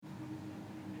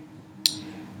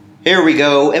Here we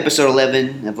go, episode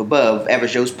 11 of Above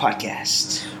Average Joe's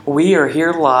podcast. We are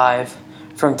here live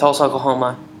from Tulsa,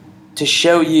 Oklahoma to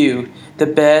show you the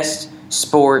best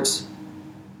sports,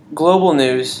 global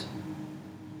news.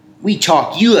 We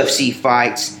talk UFC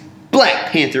fights,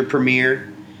 Black Panther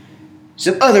premiere,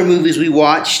 some other movies we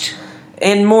watched.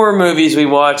 And more movies we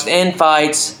watched, and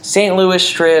fights, St. Louis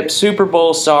Strip, Super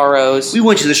Bowl sorrows. We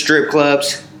went to the strip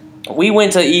clubs. We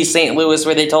went to East St. Louis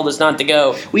where they told us not to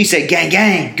go. We said gang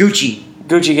gang, Gucci.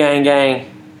 Gucci gang gang.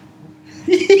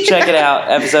 Check it out,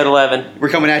 episode 11. We're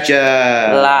coming at you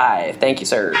live. Thank you,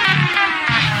 sir.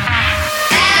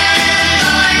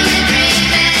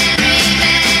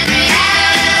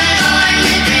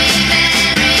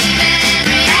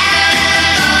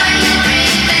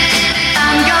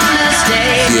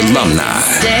 The alumni.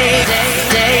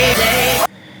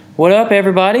 What up,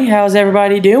 everybody? How's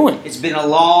everybody doing? It's been a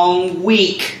long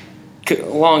week.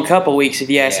 Long couple weeks, if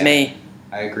you ask me.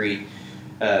 I agree.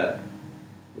 We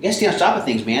gotta stay on top of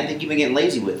things, man. I think you've been getting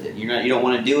lazy with it. You don't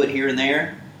want to do it here and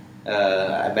there.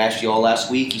 I bashed you all last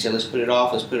week. You said let's put it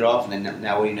off, and then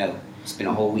now what do you know? It's been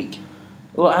a whole week.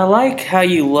 Well, I like how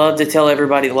you love to tell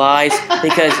everybody lies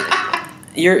because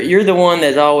you're the one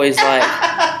that's always like,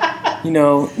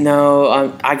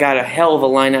 I got a hell of a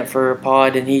lineup for a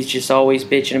pod, and he's just always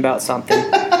bitching about something.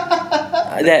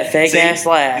 That fake ass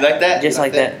laugh. You like that? Just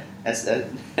like that. That's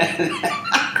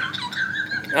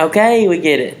Okay, we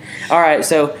get it. All right,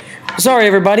 so sorry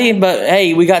everybody, but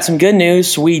hey, we got some good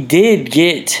news. We did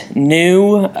get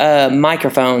new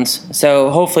microphones,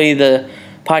 so hopefully the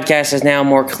podcast is now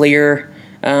more clear.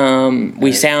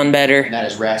 We sound better. Not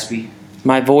as raspy.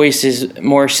 My voice is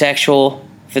more sexual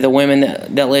for the women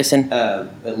that listen.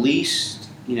 At least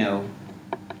you had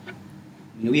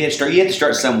to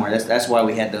start somewhere. That's why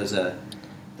we had those little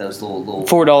 $4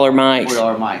 mics.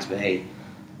 $4 mics. But hey,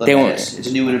 look at us. It's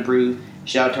a new and improved.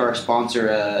 Shout out to our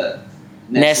sponsor,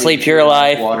 Nestle Pure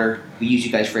Life water. We use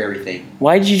you guys for everything.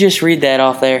 Why did you just read that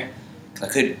off there?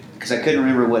 Because I couldn't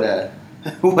remember what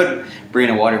what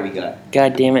brand of water we got.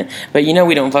 God damn it! But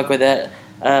we don't fuck with that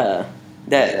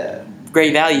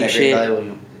great value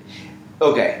shit.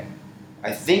 Okay,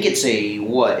 I think it's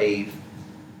maybe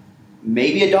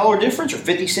 $1 difference or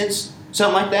 50 cents,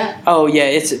 something like that. Oh yeah,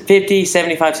 it's 50,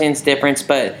 75 cents difference,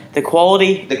 but the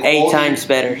quality 8 times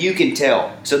better. You can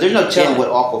tell. So there's no telling what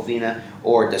Aquafina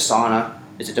or Dasana.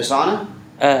 Is it Dasana?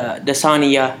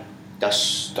 Dasania.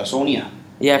 Dasonia.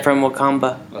 Yeah, from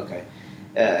Wakamba. Okay.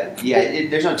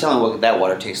 There's no telling what that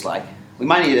water tastes like. We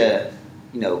might need to,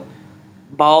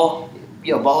 ball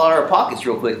out our pockets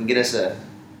real quick and get us a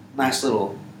nice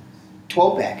little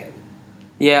 12-pack of it.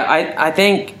 Yeah, I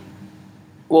think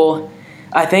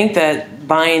that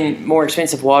buying more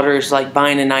expensive water is like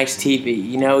buying a nice TV.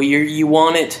 You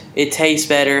want it. It tastes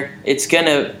better. It's going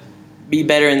to be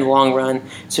better in the long run.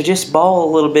 So just ball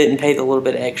a little bit and pay the little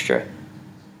bit extra.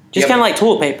 Just kind of like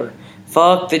toilet paper.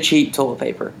 Fuck the cheap toilet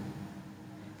paper.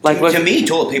 To me,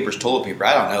 toilet paper's toilet paper.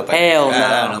 I don't know.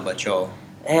 I don't know about y'all.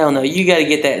 Hell no. You got to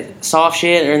get that soft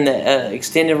shit or in the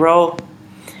extended roll.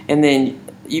 And then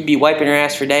you'd be wiping your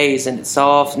ass for days, and it's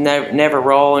soft, never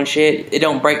raw and shit. It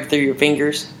don't break through your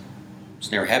fingers.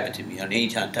 It's never happened to me on any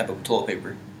type of toilet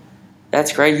paper.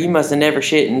 That's great. You must have never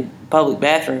shit in public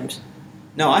bathrooms.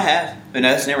 No, I have, but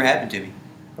that's never happened to me.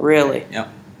 Really? Yeah.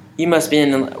 You must be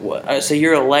so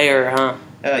you're a layer, huh?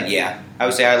 Yeah. I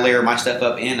would say I layer my stuff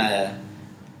up and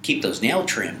keep those nail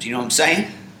trimmed. You know what I'm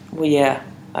saying? Well, yeah,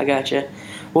 I gotcha.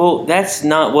 Well, that's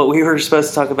not what we were supposed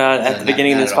to talk about at the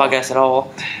beginning of this podcast at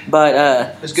all.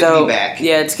 But it's good to be back.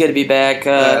 Yeah, it's good to be back.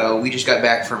 We just got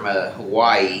back from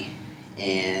Hawaii,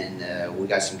 and we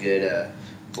got some good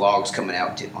vlogs coming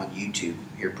out on YouTube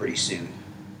here pretty soon.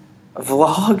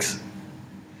 Vlogs?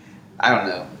 I don't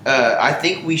know. I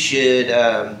think we should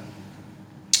go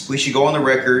on the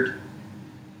record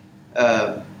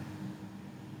and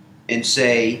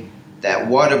say that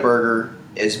Whataburger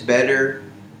is better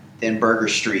than Burger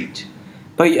Street.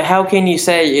 But how can you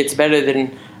say it's better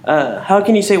than? How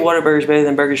can you say Whataburger is better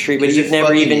than Burger Street? But you've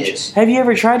never even. Is. Have you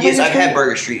ever tried Burger Street? Yes, I've had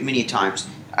Burger Street many times.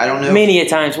 I don't know. Many a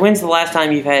times. When's the last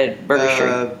time you've had Burger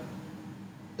Street?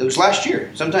 It was last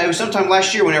year. It was sometime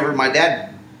last year. Whenever my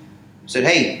dad said,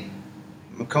 "Hey,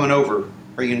 I'm coming over.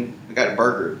 I got a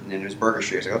burger," and then it was Burger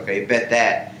Street. I was like, "Okay, bet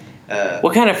that."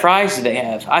 What kind of fries do they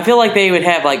have? I feel like they would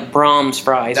have like Brahms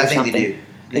fries or something. I think they do.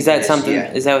 Is that something?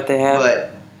 Yeah. Is that what they have?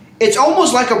 But it's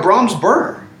almost like a Brahms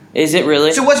burger. Is it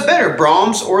really? So what's better,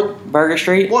 Brahms or Burger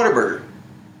Street? Whataburger?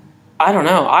 I don't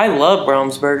know. I love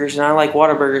Brahms burgers and I like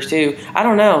Whataburgers too. I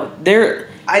don't know.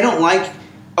 I don't like.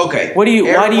 Okay. Why do you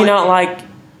not like?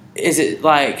 Is it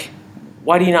like?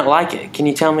 Why do you not like it? Can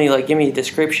you tell me? Like, give me a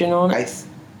description on it.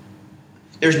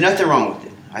 There's nothing wrong with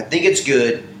it. I think it's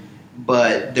good,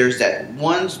 but there's that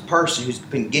one person who's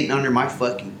been getting under my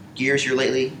fucking gears here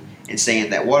lately and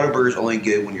saying that Whataburger is only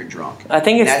good when you're drunk. I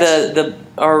think it's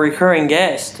our recurring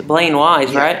guest, Blaine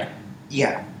Wise, right?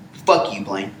 Yeah. Fuck you,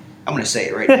 Blaine. I'm going to say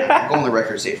it right now. I'm going on the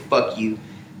record and say, fuck you.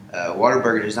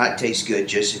 Whataburger does not taste good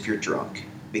just if you're drunk,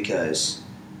 because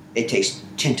it tastes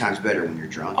 10 times better when you're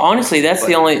drunk. Honestly, that's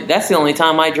the only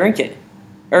time I drink it.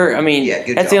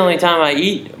 That's the only time I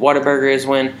eat Whataburger is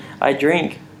when I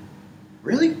drink.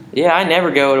 Really? Yeah, I never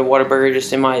go to Whataburger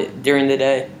just during the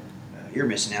day. You're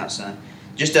missing out, son.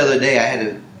 Just the other day, I had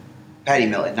a patty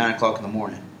melt at 9 o'clock in the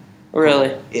morning.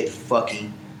 Really? It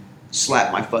fucking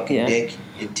slapped my fucking dick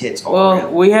and tits all around.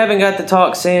 Well, we haven't got to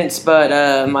talk since,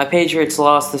 but my Patriots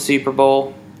lost the Super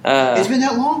Bowl. It's been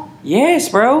that long? Yes,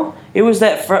 bro. It was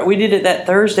we did it that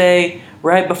Thursday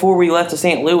right before we left to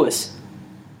St. Louis.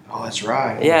 Oh, that's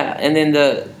right. Yeah, and then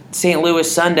the St. Louis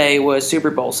Sunday was Super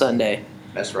Bowl Sunday.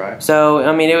 That's right. So,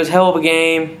 it was a hell of a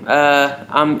game.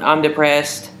 I'm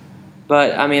depressed,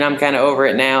 but I'm kind of over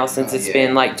it now since it's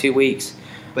been like 2 weeks.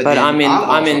 But I'm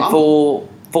in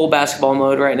full basketball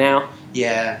mode right now.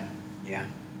 Yeah.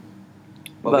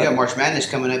 Well, we got March Madness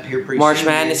coming up here pretty soon. March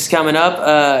Madness is coming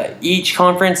up. Each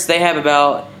conference, they have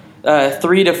about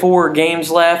 3 to 4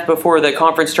 games left before the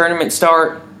conference tournament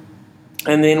start.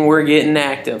 And then we're getting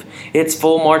active. It's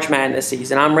full March Madness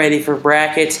season. I'm ready for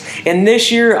brackets. And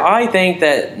this year, I think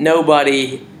that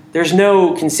there's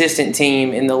no consistent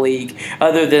team in the league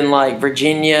other than like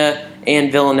Virginia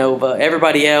and Villanova.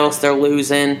 Everybody else, they're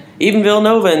losing. Even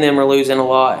Villanova and them are losing a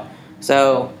lot.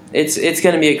 So it's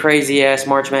going to be a crazy ass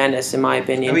March Madness, in my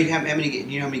opinion. Do you know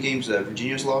how many games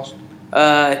Virginia's lost?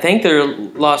 I think they're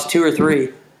lost 2 or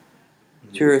 3.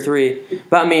 2 or 3.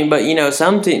 But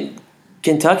some team.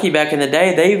 Kentucky back in the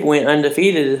day, they went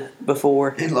undefeated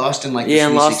before and lost in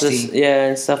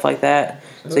and stuff like that.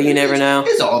 So you never know.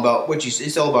 It's all about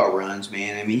it's all about runs,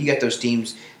 man. You got those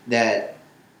teams that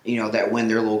that win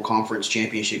their little conference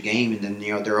championship game, and then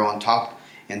they're on top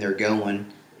and they're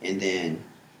going, and then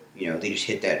they just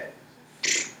hit that,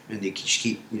 and they just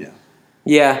keep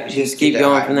just keep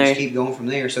going from there. Just keep going from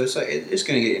there. So it's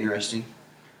going to get interesting.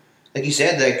 Like you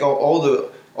said, like all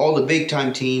the big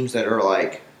time teams that are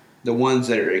like. The ones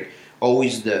that are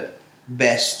always the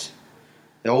best,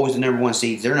 they're always the number 1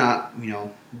 seeds. They're not,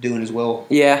 doing as well.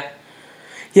 Yeah.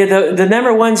 The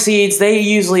number 1 seeds, they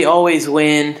usually always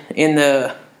win in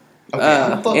the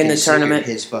tournament.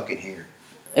 His fucking hair.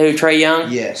 Who, Trae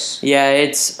Young? Yes. Yeah,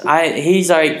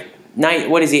 he's like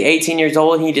 18 years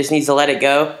old. And he just needs to let it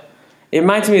go. It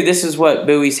reminds me, this is what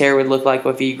Bowie's hair would look like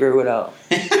if he grew it up.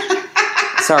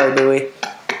 Sorry, Bowie.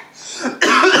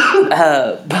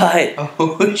 But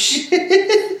oh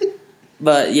shit!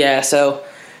 But yeah, so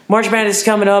March Madness is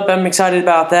coming up. I'm excited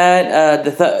about that.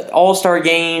 The All-Star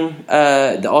game,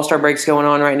 the All-Star break's going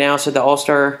on right now. So the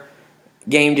All-Star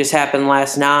game just happened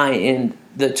last night, and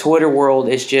the Twitter world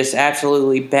is just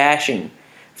absolutely bashing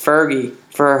Fergie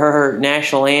for her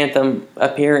national anthem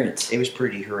appearance. It was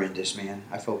pretty horrendous, man.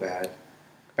 I feel bad.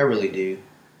 I really do.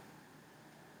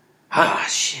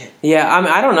 Shit. Yeah,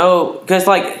 I don't know, because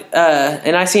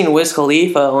and I seen Wiz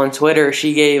Khalifa on Twitter.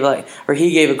 He gave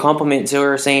a compliment to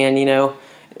her, saying,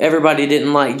 everybody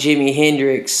didn't like Jimi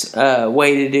Hendrix's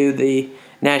way to do the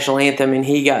national anthem, and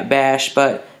he got bashed,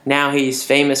 but now he's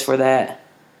famous for that.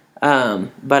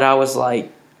 But I was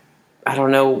like, I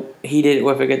don't know. He did it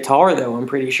with a guitar, though. I'm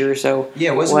pretty sure. So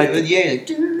yeah, wasn't it?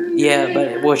 Yeah,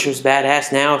 but which was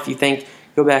badass. Now, if you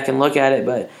go back and look at it,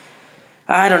 but.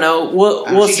 I don't know.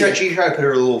 We'll see. She tried to put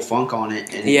her little funk on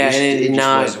it, and it did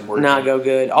not go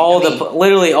good.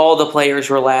 Literally all the players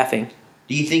were laughing.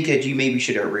 Do you think that you maybe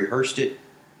should have rehearsed it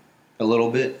a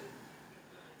little bit?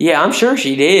 Yeah, I'm sure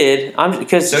she did.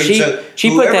 Because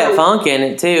she put that funk in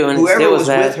it too, and whoever still was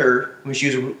with her when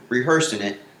she was rehearsing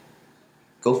it,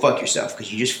 go fuck yourself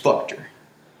because you just fucked her.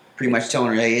 Pretty much telling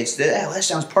her, hey, that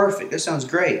sounds perfect. That sounds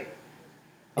great.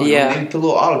 Maybe put a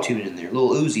little auto-tune in there, a little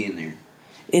Uzi in there.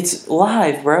 It's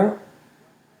live, bro.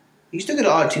 You still got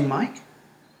an auto-tune mic?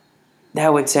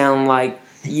 That would sound like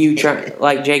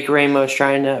like Jake Ramos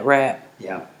trying to rap.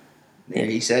 Yeah.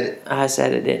 He said it. I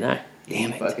said it, didn't I?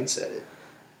 Damn it. He fucking said it.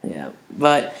 Yeah.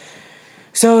 But,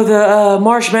 so the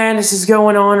March Madness is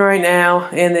going on right now.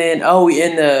 And then, we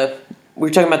were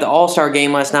talking about the All-Star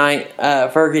game last night.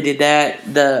 Fergie did that.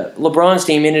 The LeBron's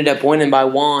team ended up winning by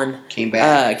 1. Came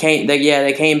back.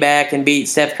 They came back and beat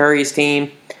Steph Curry's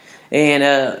team.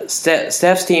 And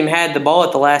Steph's team had the ball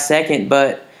at the last second,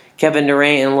 but Kevin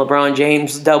Durant and LeBron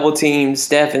James double-teamed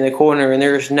Steph in the corner, and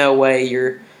there's no way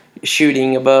you're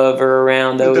shooting above or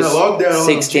around those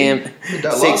 6'10".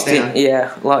 Lockdown.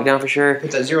 Yeah, lockdown for sure.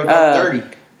 Put that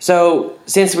 0-30. So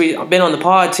since we've been on the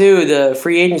pod too, the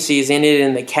free agency has ended,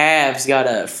 and the Cavs got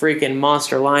a freaking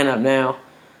monster lineup now.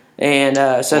 And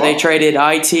they traded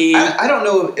IT. I don't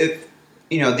know if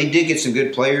they did get some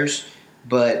good players,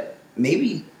 but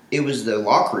maybe it was the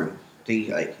locker room.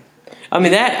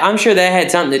 I'm sure that had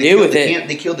something to do with it.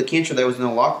 They killed the cancer that was in the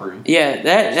locker room. Yeah,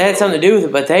 that had something to do with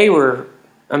it. But they were,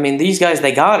 these guys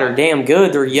they got are damn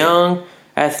good. They're young,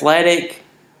 athletic,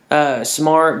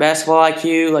 smart, basketball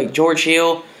IQ. Like George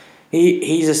Hill,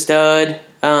 he's a stud.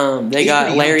 He's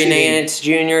got Larry Nance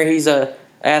Jr. He's a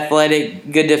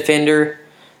athletic, good defender.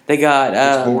 They got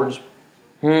gets boards.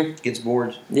 Gets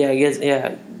boards. Yeah,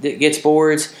 gets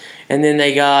boards. And then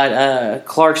they got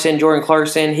Jordan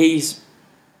Clarkson. He's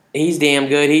damn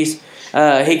good. He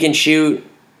can shoot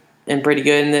and pretty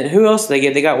good. And then who else did they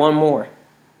get? They got one more.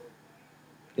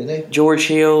 Did they? George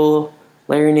Hill,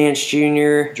 Larry Nance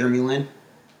Jr. Jeremy Lin.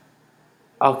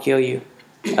 I'll kill you.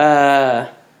 Who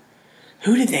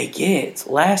did they get?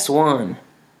 Last one.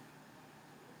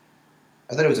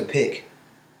 I thought it was a pick.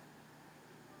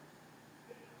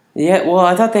 Yeah, well,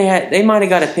 I thought they might have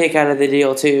got a pick out of the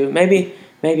deal too. Maybe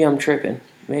I'm tripping.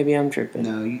 No,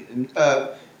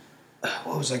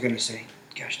 what was I going to say?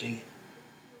 Gosh dang it.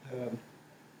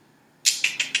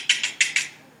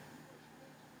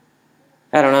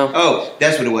 I don't know. Oh,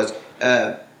 that's what it was.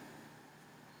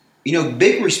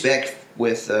 Big respect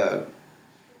with the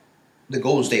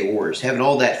Golden State Warriors having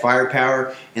all that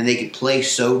firepower, and they could play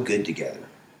so good together.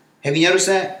 Have you noticed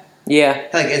that? Yeah.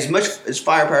 Like as much as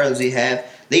firepower as they have,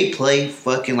 they play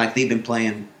fucking like they've been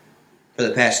playing for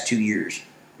the past 2 years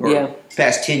or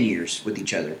past 10 years with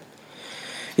each other.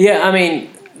 Yeah,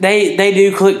 they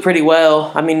do click pretty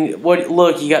well.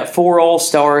 Look, you got 4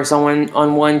 All-Stars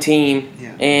on one team,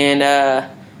 and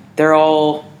they're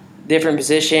all different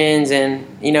positions. And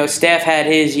Steph had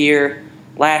his year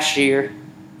last year.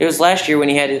 It was last year when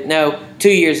he had it. No, 2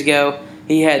 years ago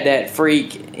he had that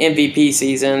freak MVP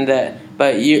season.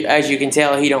 But as you can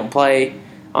tell, he don't play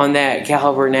on that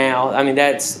caliber now.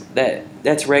 That's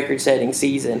record-setting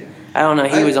season. Yeah. I don't know.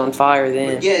 He was on fire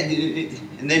then. Yeah,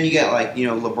 and then you got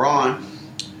LeBron,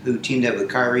 who teamed up with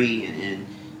Kyrie and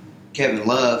Kevin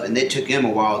Love, and it took him a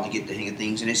while to get the hang of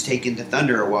things, and it's taken the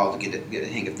Thunder a while to get the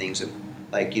hang of things,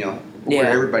 where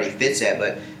everybody fits at.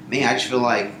 But man, I just feel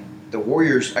like the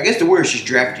Warriors. I guess the Warriors just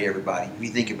drafted everybody. If you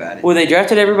think about it. Well, they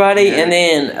drafted everybody, and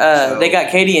then they got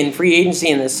Katie in free agency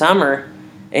in the summer,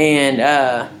 and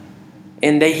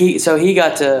he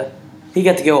got to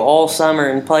go all summer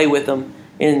and play with them.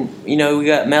 And we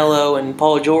got Melo and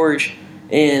Paul George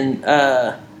in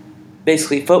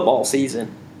basically football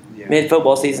season,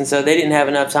 mid-football season. So they didn't have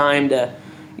enough time to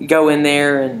go in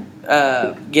there and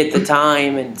get the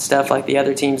time and stuff like the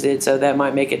other teams did. So that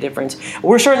might make a difference.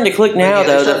 We're starting to click now,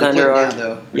 though. The Thunder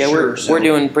are. We're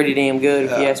doing pretty damn good,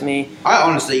 if you ask me. I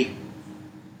honestly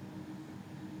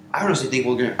think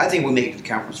I think we'll make it to the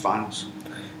conference finals.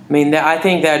 I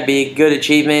think that'd be a good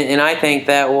achievement, and I think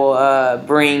that will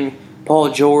bring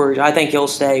Paul George. I think he'll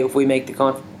stay if we make the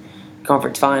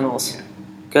conference finals.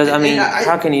 Because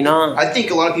how can he not? I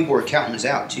think a lot of people are counting us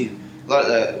out too. A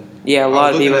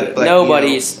lot of people.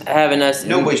 Nobody's having us.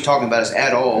 Nobody's talking about us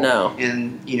at all. No.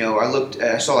 And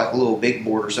I saw like a little big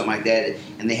board or something like that,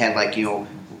 and they had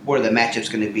what are the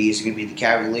matchups going to be? Is it going to be the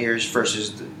Cavaliers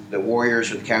versus the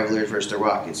Warriors, or the Cavaliers versus the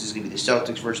Rockets? Is it going to be the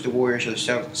Celtics versus the Warriors, or the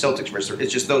Celtics versus?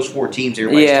 It's just those 4 teams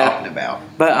everybody's talking about.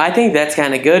 But I think that's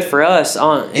kind of good for us,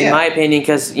 in my opinion,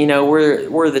 because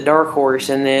we're the dark horse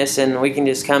in this, and we can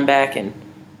just come back and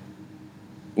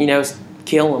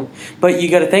kill them. But you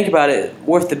got to think about it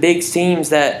with the big teams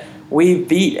that we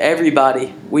beat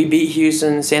everybody. We beat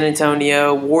Houston, San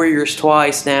Antonio, Warriors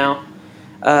twice now.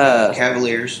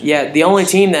 Cavaliers. Yeah, the only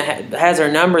team that has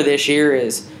our number this year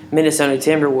is Minnesota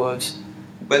Timberwolves.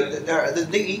 But are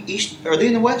they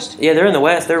in the West? Yeah, they're in the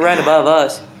West. They're right above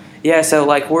us. Yeah, so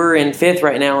we're in 5th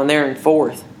right now, and they're in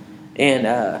 4th. And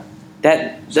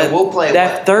we'll play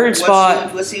that third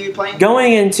spot. Let's see, you're playing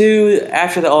going into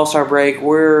after the All-Star break.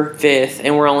 We're 5th,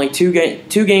 and we're only two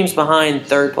games behind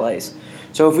 3rd place.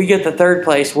 So if we get the 3rd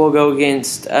place, we'll go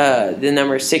against the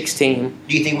number 6 team.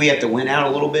 Do you think we have to win out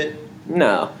a little bit?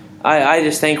 No, I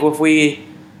just think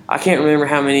I can't remember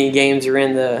how many games are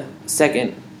in the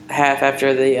second half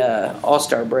after the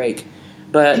All-Star break,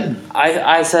 but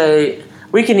I say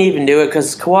we can even do it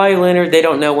because Kawhi Leonard, they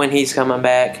don't know when he's coming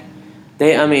back.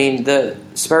 The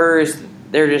Spurs,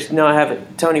 they're just not having.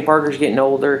 Tony Parker's getting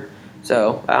older,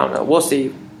 so I don't know. We'll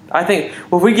see. I think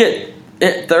if we get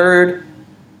it 3rd,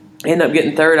 end up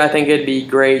getting 3rd, I think it'd be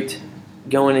great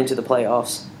going into the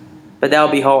playoffs, but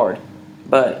that'll be hard.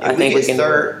 But I think we can.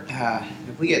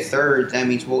 If we get 3rd, that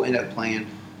means we'll end up playing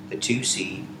the 2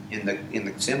 seed in the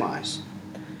semis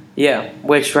Yeah,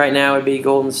 which right now would be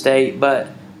Golden State, but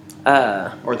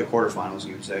or the quarterfinals,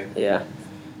 you would say. Yeah,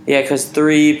 because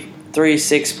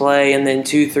 3-6 play, and then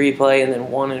 2-3 play, and then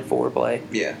 1-4 play.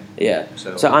 Yeah.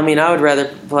 So I mean, I would rather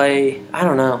play. I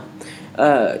don't know.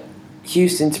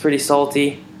 Houston's pretty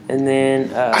salty, and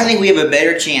then I think we have a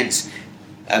better chance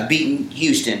of beating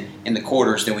Houston in the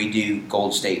quarters than we do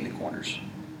Golden State in the corners.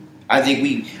 I think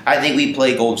we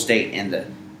play Golden State in the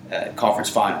conference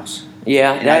finals.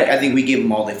 Yeah, and I think we give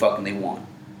them all they want.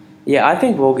 Yeah, I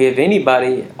think we'll give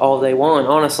anybody all they want.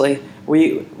 Honestly,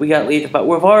 we got lead, but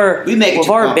with our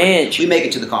bench, we make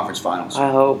it to the conference finals.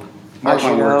 I hope. Mark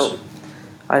my words.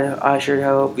 I sure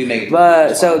hope. We make it.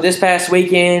 But so this past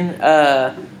weekend,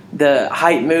 the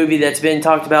hype movie that's been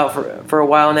talked about for a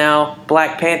while now,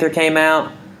 Black Panther came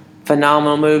out.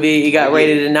 Phenomenal movie. It got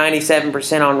rated at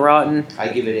 97% on Rotten. I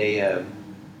give it a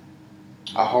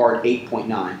hard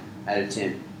 8.9 out of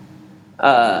 10.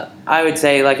 I would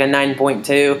say like a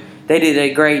 9.2. They did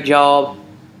a great job.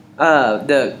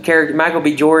 The character Michael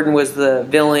B. Jordan was the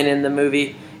villain in the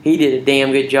movie. He did a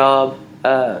damn good job.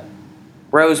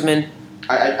 Roseman.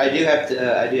 I do have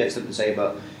something to say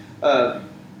about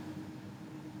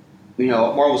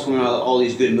Marvel's coming out with all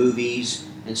these good movies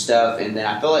and stuff, and then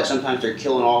I feel like sometimes they're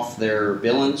killing off their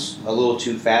villains a little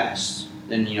too fast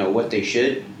than what they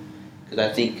should. Because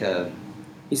I think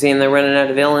you saying they're running out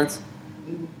of villains?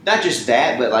 Not just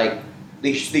that, but like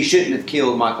they shouldn't have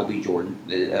killed Michael B. Jordan.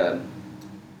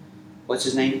 What's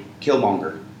his name?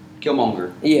 Killmonger.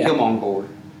 Yeah. Killmonger.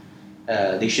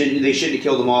 They shouldn't have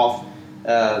killed him off.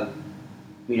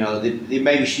 They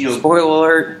maybe Spoiler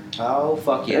alert. Oh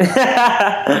fuck yeah!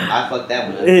 I fucked that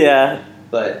one up. Yeah.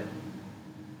 But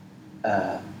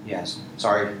yes,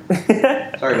 sorry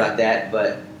about that.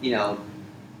 But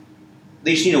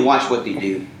they just need to watch what they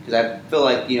do, because I feel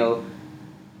like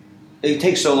it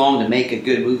takes so long to make a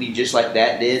good movie just like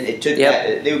that did. It took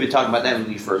that. They've been talking about that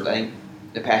movie for I think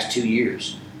the past 2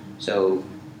 years. So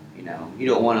you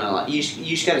don't want to you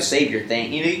just got to save your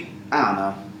thing. I don't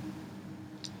know.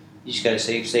 You just got to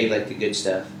save like the good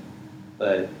stuff.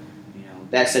 But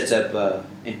that sets up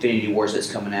Infinity Wars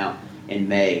that's coming out in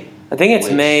May. I think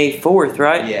it's May 4th,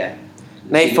 right? Yeah.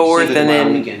 May 4th, and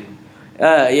then weekend.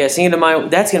 Cinco de Mayo.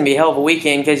 That's going to be a hell of a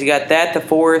weekend, because you got that the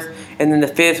 4th, and then the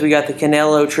 5th we got the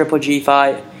Canelo Triple G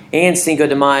fight and Cinco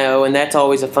de Mayo, and that's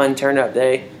always a fun turn-up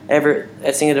day.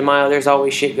 At Cinco de Mayo, there's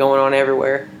always shit going on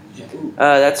everywhere.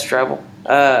 That's trouble.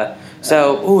 That's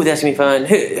going to be fun.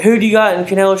 Who do you got in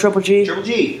Canelo Triple G? Triple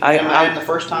G. I had him the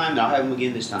first time, and I'll have him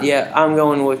again this time. Yeah, I'm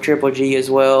going with Triple G as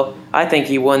well. I think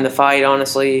he won the fight,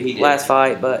 honestly, last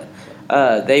fight, but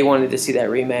they wanted to see that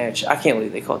rematch. I can't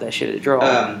believe they called that shit a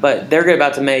draw. But they're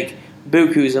about to make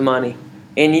bukus of money.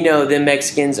 And the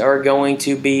Mexicans are going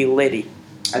to be litty.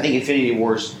 I think Infinity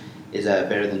Wars is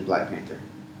better than Black Panther.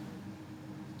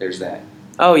 There's that.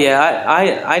 Oh, yeah,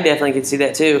 I definitely could see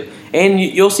that, too. And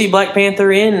you'll see Black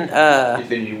Panther in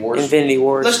Infinity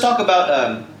Wars. Let's talk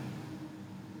about,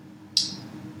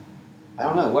 I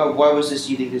don't know, why was this,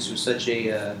 do you think this was such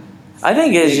a I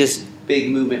think it's just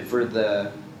big movement for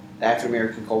the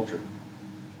African-American culture?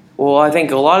 Well, I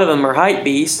think a lot of them are hype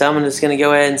beasts. I'm just going to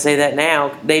go ahead and say that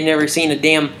now. They've never seen a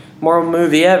damn Marvel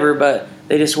movie ever, but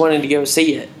they just wanted to go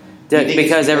see it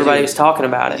because everybody was talking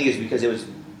about it. I think it's because it was,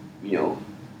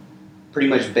 pretty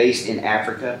much based in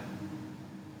Africa.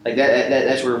 Like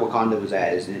that's where Wakanda was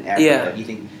at, is in Africa. Yeah. Like, you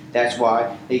think that's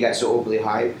why they got so overly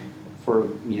hyped for,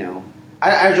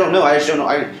 I don't know. I just don't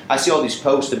know. I see all these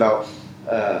posts about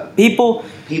people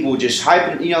just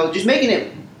hyping, just making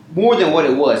it more than what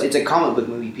it was. It's a comic book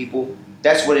movie, people.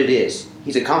 That's what it is.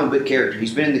 He's a comic book character.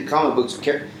 He's been in the comic books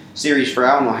series for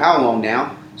I don't know how long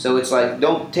now. So it's like,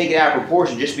 don't take it out of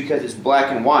proportion just because it's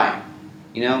black and white.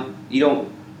 You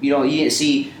didn't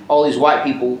see all these white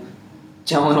people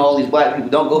telling all these black people,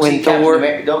 don't go see Captain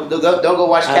America. Don't go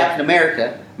watch Captain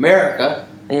America.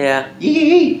 Yeah.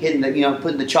 Hitting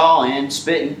putting the chaw in,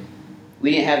 spitting.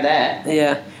 We didn't have that.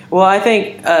 Yeah. Well, I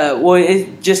think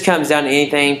it just comes down to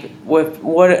anything. With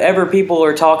whatever people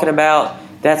are talking about,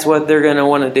 that's what they're going to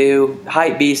want to do.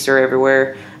 Hype beasts are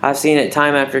everywhere. I've seen it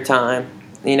time after time.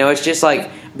 It's just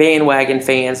like bandwagon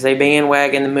fans. They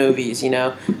bandwagon the movies,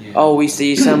 Yeah. Oh, we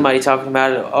see somebody talking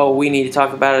about it. Oh, we need to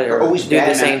talk about it, or always do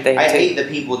the same thing. I hate the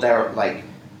people that are like,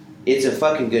 it's a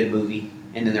fucking good movie,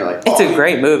 and then they're like, it's a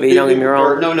great movie, don't get me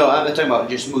wrong. No, I'm talking about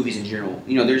just movies in general.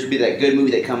 There's be that good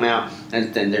movie that come out,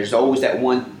 and then there's always that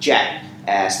one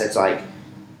jackass that's like,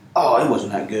 oh, it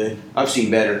wasn't that good. I've seen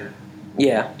better.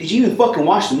 Yeah. Did you even fucking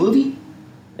watch the movie?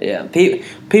 Yeah.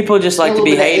 People just like to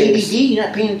be haters. ADD, you're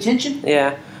not paying attention?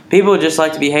 Yeah. People just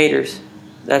like to be haters.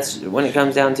 That's when it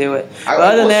comes down to it. I- But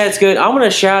other than that, it's good. I want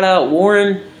to shout out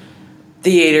Warren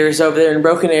Theaters over there in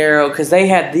Broken Arrow because they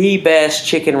have the best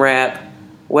chicken wrap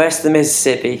west of the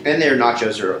Mississippi. And their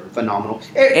nachos are phenomenal.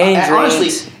 And Honestly,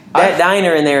 drinks. That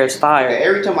diner in there is fire.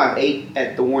 every time I've ate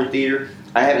at the Warren Theater,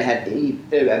 I haven't had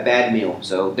a bad meal.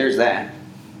 So there's that.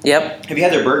 Yep. Have you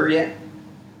had their burger yet?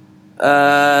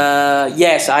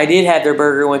 Yes, I did have their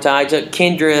burger one time. I took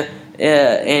Kendra,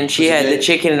 and she Was it had the good?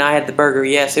 chicken, and I had the burger.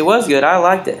 Yes, it was good. I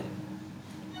liked it.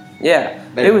 Yeah,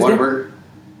 Better it was. than Good.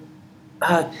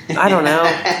 Whataburger? I don't know.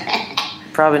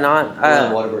 Probably not. I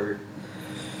love Whataburger.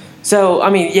 So I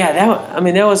mean, yeah,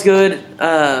 that was good.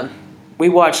 We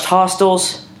watched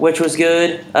Hostels, which was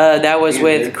good. That was Yeah,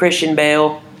 with good. Christian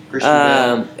Bale. Christian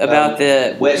Bale, About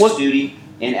the Wes what- Studi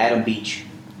and Adam Beach.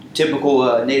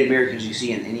 Typical Native Americans you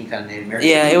see in any kind of Native American.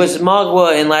 Yeah, it movie. was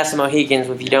Magua and Last of the Mohicans.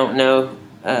 If you don't know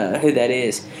who that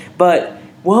is, but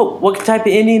what type of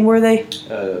Indian were they?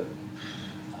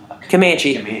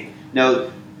 Comanche. No,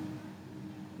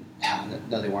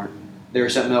 they weren't. They were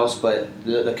something else, but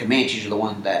the Comanches are the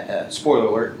one that, spoiler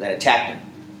alert, that attacked them.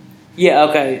 Yeah,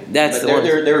 okay, that's But the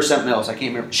one. they were something else. I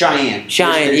can't remember. Cheyenne.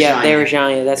 Cheyenne, yeah, they were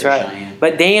Cheyenne. That's They were right. Cheyenne.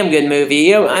 But damn good movie.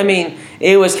 You know, I mean,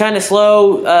 it was kind of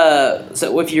slow.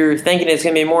 So if you're thinking it's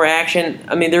going to be more action,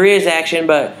 I mean, there is action,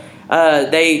 but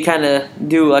they kind of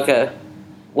do like a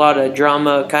lot of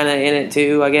drama kind of in it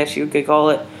too, I guess you could call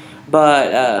it.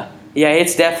 But yeah,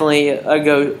 it's definitely a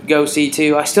go see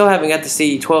too. I still haven't got to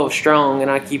see 12 Strong,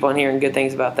 and I keep on hearing good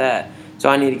things about that. So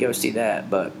I need to go see that.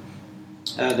 But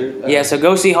yeah, so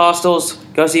go see Hostels,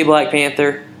 go see Black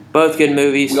Panther. Both good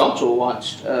movies. We also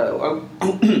watched.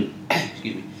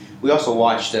 Excuse me. We also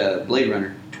watched Blade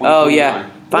Runner. Oh yeah,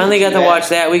 finally got Wasn't to too watch bad.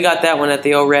 that. We got that one at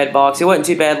the old Red Box. It wasn't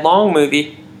too bad. Long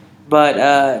movie,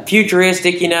 but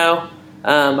futuristic. You know,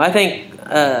 I think.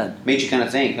 Made you kind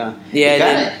of think, huh? Yeah, it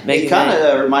did make it you kind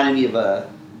of reminded me of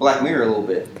Black Mirror a little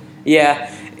bit. Yeah,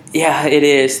 it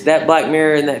is that Black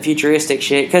Mirror and that futuristic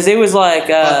shit because it was like.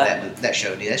 Love that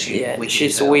show, dude. That shit. Yeah, wicked it's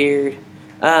just as hell. weird.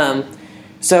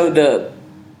 So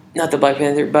not the Black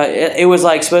Panther, but it was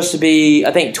like supposed to be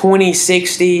I think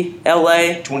 2060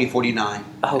 L.A. 2049.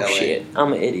 Oh LA. shit,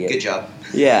 I'm an idiot. Good job.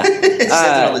 Yeah. It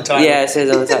says it on the title. Yeah, it says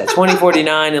on the title.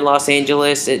 2049 in Los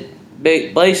Angeles. It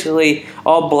basically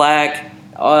all black,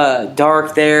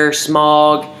 dark there,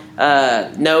 smog,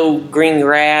 no green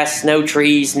grass, no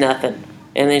trees, nothing.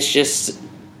 And it's just,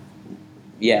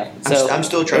 yeah. So I'm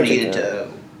still trying to get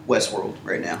into Westworld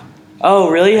right now. Oh,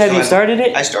 really? Have So you started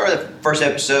it? I started the first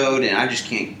episode, and I just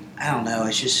can't. I don't know.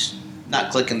 It's just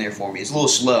not clicking there for me. It's a little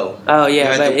slow. Oh, yeah, You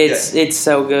know, I but have to- it's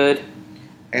so good.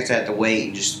 I guess I have to wait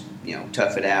and just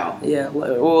tough it out. Yeah,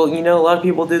 well, a lot of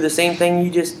people do the same thing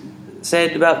you just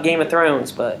said about Game of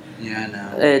Thrones, but Yeah, I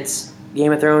know. it's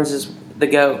Game of Thrones is the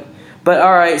GOAT. But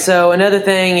all right, so another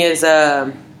thing is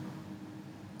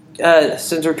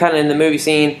since we're kind of in the movie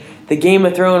scene, the Game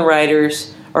of Thrones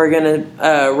writers are going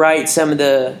to write some of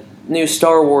the new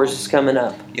Star Wars that's coming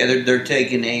up. Yeah, they're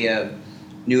taking a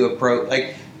new approach.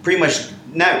 Like pretty much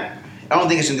not. I don't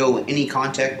think it's gonna go in any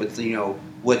contact with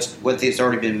what's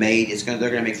already been made. They're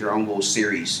gonna make their own little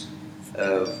series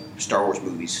of Star Wars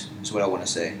movies. Is what I want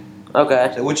to say.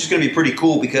 Okay. So, which is gonna be pretty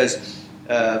cool because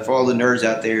for all the nerds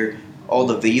out there, all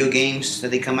the video games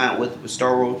that they come out with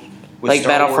Star Wars, with Like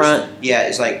Star Battlefront? Wars, yeah,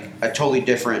 it's like a totally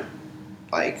different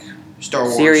like Star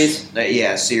Wars Series?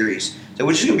 Series. So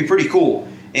which is gonna be pretty cool.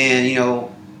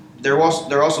 And there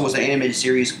also was an animated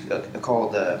series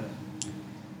called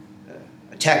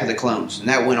Attack of the Clones, and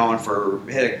that went on for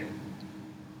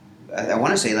I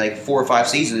want to say like 4 or 5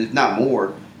 seasons, if not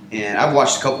more. And I've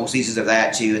watched a couple seasons of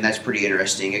that too, and that's pretty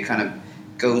interesting. It kind of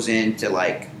goes into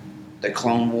like the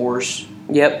Clone Wars.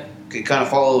 Yep. It kind of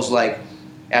follows like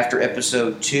after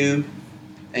episode 2,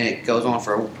 and it goes on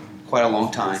for quite a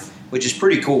long time, which is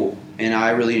pretty cool. And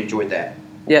I really enjoyed that.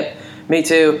 Yep. Me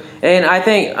too. And I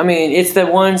think it's the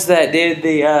ones that did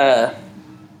the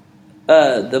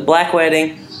Black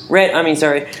Wedding. Red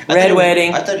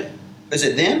Wedding. I thought is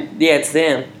it them? Yeah, it's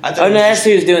them. I thought Oh it no, was that's just-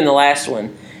 who's doing the last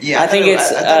one. Yeah, I think it's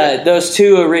those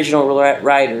 2 original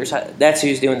writers. That's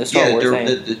who's doing the Star Wars thing.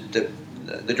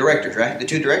 The directors, right? The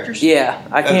 2 directors. Yeah,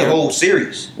 I Of can't. the whole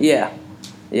series. Yeah.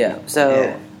 So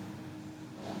Yeah.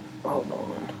 hold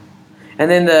on. And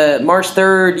then the March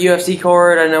 3rd UFC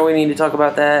card. I know we need to talk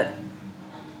about that.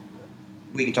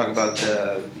 We can talk about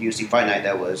the UFC Fight Night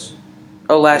that was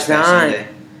Oh, last this past night. Sunday.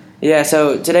 Yeah,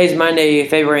 so today's Monday,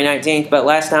 February 19th, but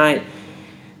last night,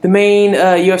 the main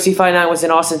UFC Fight Night was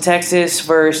in Austin, Texas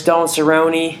versus Don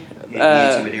Cerrone.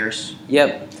 Nancy Medeiros.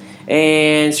 Yep.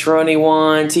 And Cerrone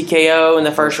won TKO in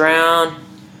the first round.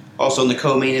 Also in the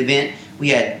co-main event, we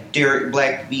had Derek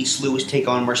Black Beast Lewis take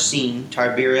on Marcin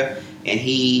Tibera, and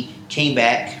he came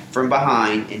back from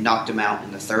behind and knocked him out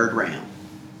in the 3rd round,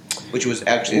 which was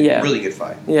actually a really good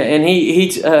fight. Yeah, and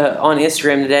he on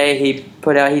Instagram today, he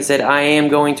put out, he said, I am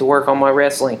going to work on my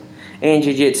wrestling and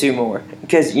jiu-jitsu more.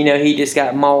 Because, he just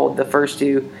got mauled the first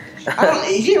 2.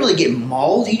 He didn't really get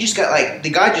mauled. He just got, the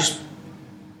guy just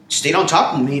stayed on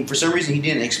top of him. For some reason, he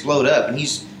didn't explode up. And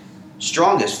he's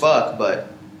strong as fuck, but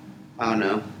I don't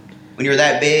know. When you're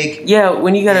that big. Yeah,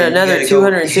 when you got another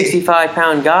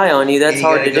 265-pound guy on you, that's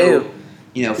hard to do.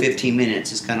 15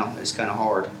 minutes is kind of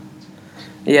hard.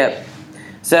 Yep.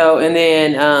 So, and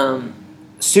then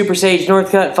Super Sage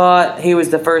Northcutt fought. He was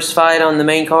the first fight on the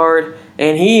main card,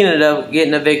 and he ended up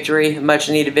getting a victory, a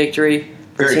much-needed victory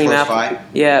for Team Alpha. Fight.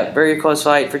 Yeah, very close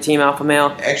fight for Team Alpha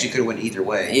Male. Actually could have went either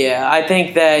way. Yeah, I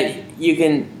think that you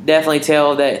can definitely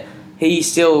tell that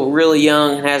he's still really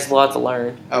young and has a lot to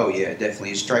learn. Oh, yeah, definitely.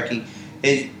 His striking.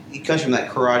 He comes from that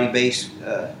karate base,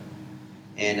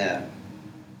 and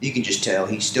you can just tell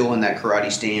he's still in that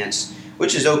karate stance,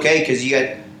 which is okay because you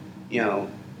got,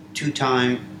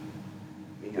 2-time,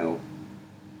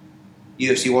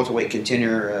 UFC welterweight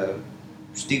contender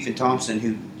Stephen Thompson,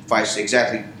 who fights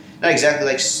not exactly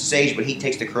like Sage, but he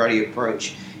takes the karate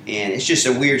approach. And it's just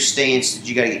a weird stance that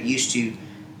you got to get used to.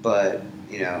 But,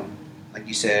 like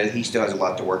you said, he still has a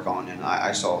lot to work on, and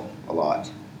I saw a lot.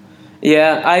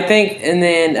 Yeah, I think, and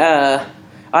then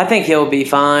I think he'll be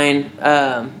fine.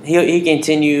 He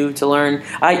continue to learn.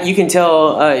 You can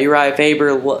tell Uriah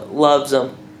Faber loves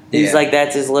him. He's like,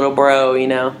 that's his little bro,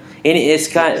 And it's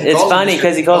funny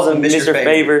because he calls him Mr.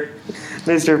 Faber.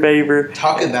 Mr. Faber.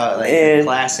 Talk about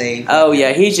Class A. Oh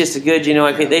yeah, he's just a good.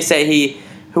 They say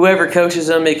whoever coaches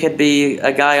him, it could be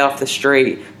a guy off the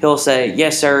street. He'll say,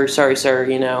 "Yes, sir. Sorry,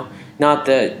 sir." Not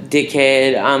the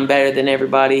dickhead. I'm better than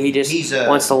everybody. He just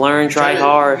wants to learn, try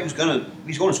hard. He's going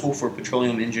to school for a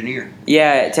petroleum engineer.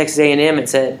 Yeah, at Texas A&M. It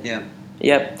said. Yeah.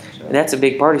 Yep. So. And that's a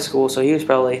big party school, so he was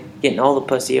probably getting all the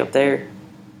pussy up there.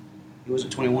 He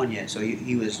wasn't 21 yet, so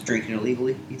he was drinking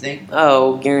illegally, you think?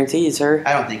 Oh, guaranteed, sir.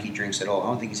 I don't think he drinks at all. I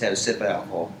don't think he's had a sip of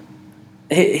alcohol.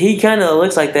 He kind of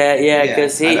looks like that,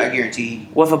 because I guarantee.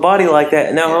 With a body like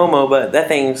that, no homo, but that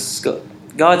thing's...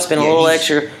 God spent a little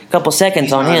extra couple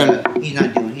seconds on him. He's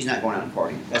not going out and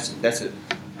partying.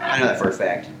 I know that for a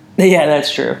fact. Yeah,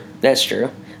 that's true. That's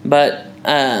true. But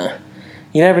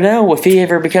you never know. If he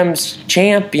ever becomes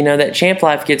champ, that champ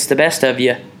life gets the best of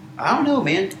you. I don't know,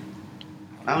 man.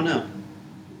 I don't know.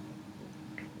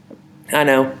 I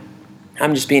know.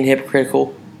 I'm just being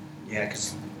hypocritical. Yeah,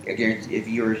 because I guarantee if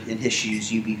you were in his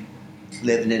shoes, you'd be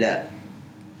living it up.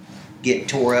 Getting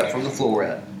tore up from the floor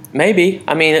up. Maybe.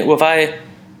 I mean, if I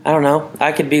don't know.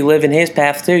 I could be living his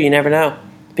path too. You never know.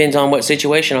 Depends on what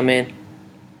situation I'm in.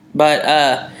 But,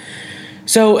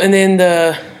 and then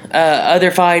the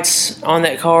other fights on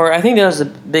that card, I think that was the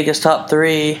biggest top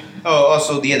 3. Oh,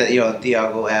 also Thiago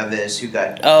Alves, who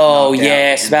got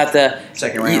yes, about the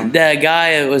second round. The guy,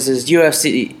 it was his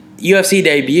UFC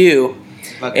debut,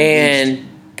 and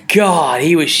God,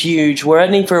 he was huge.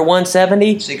 Wasn't he for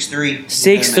 170?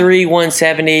 6'3",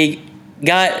 170.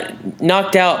 Got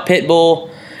knocked out Pitbull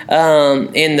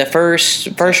in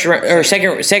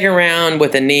the second round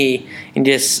with a knee, and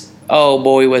just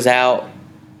he was out.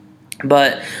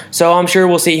 But so I'm sure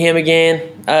we'll see him again.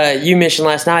 You mentioned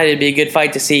last night it'd be a good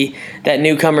fight to see that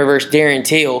newcomer versus Darren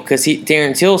Till, because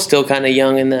Darren Till's still kind of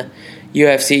young in the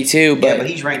UFC too. But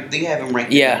he's ranked. They have him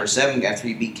ranked number 7 after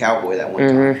he beat Cowboy that one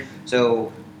time.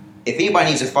 So if anybody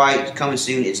needs a fight coming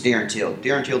soon, it's Darren Till.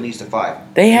 Darren Till needs to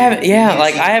fight. They haven't. Yeah,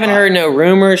 I haven't heard no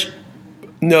rumors,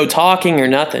 no talking or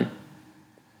nothing.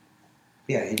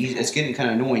 Yeah, it's getting kind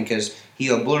of annoying because he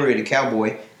obliterated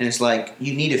Cowboy, and it's like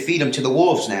you need to feed him to the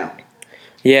wolves now.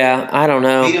 Yeah, I don't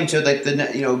know. Feed him to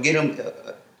get him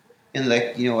in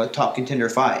a top contender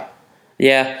fight.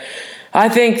 Yeah, I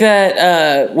think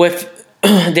that with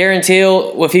Darren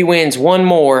Till, if he wins one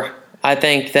more, I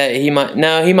think that he might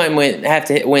have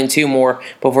to win 2 more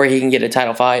before he can get a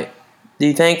title fight. Do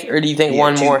you think, or do you think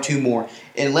one more? 2 more,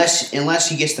 unless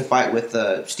he gets to fight with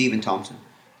Stephen Thompson.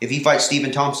 If he fights Stephen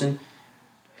Thompson,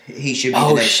 he should be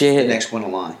the next one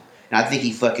in line. And I think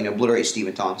he fucking obliterates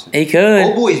Stephen Thompson. He could.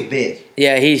 Old boy's big.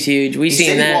 Yeah, he's huge. We've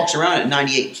seen that. He walks around at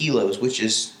 98 kilos, which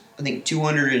is, I think,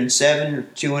 207 or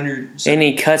 200. And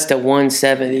he cuts to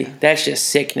 170. That's just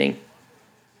sickening.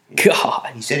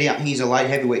 God. He said he's a light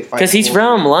heavyweight fighter. Because he's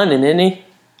from London, isn't he?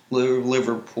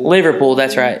 Liverpool. Liverpool,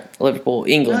 that's right. Liverpool,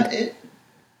 England.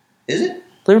 Is it?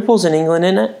 Liverpool's in England,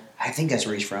 isn't it? I think that's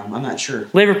where he's from. I'm not sure.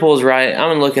 Liverpool's right. I'm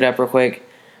going to look it up real quick.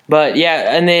 But,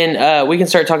 yeah, and then we can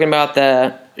start talking about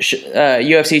the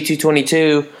UFC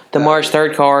 222, the March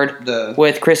 3rd card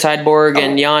with Chris Cyborg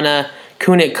and Yana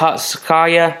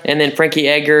Kunitskaya, and then Frankie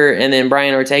Edgar, and then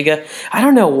Brian Ortega. I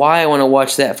don't know why I want to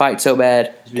watch that fight so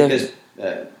bad. It's because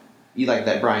you like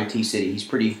that Brian T. City. He's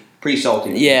pretty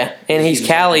salty. Yeah, and he's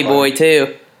Cali boy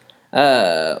too.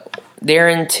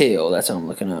 Darren Till, that's what I'm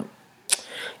looking up.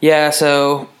 Yeah,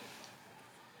 so,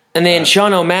 and then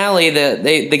Sean O'Malley,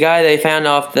 the guy they found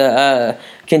off the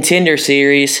Contender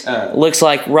series, looks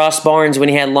like Ross Barnes when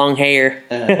he had long hair.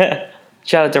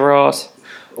 Shout out to Ross.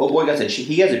 Oh boy,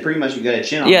 he has pretty much got a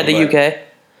chin on. Yeah, the UK.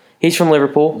 He's from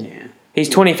Liverpool. Yeah, he's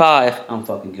 25. I'm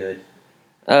fucking good.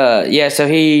 Yeah, so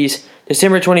he's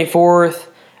December 24th,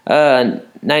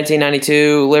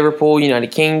 1992, Liverpool,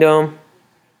 United Kingdom.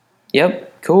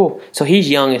 Yep, cool. So he's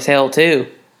young as hell too.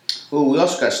 Oh, we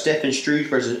also got Stefan Struve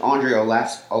versus Andre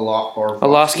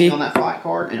Arlovski on that fight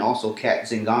card, and also Kat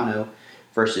Zingano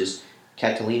versus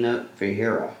Catalina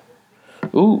Ferreira.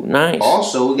 Ooh, nice.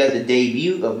 Also, we got the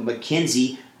debut of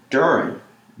Mackenzie Dern,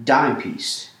 dime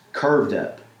piece, curved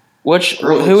up.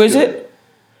 Who is it?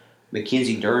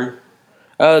 Mackenzie Dern.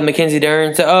 Oh, Mackenzie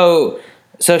Dern. So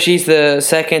she's the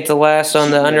second to last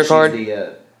on the undercard? She's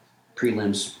the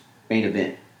prelims main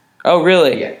event. Oh,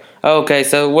 really? Yeah. Okay,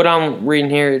 so what I'm reading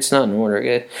here, it's not in order,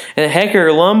 okay. And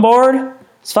Hector Lombard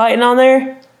is fighting on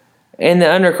there in the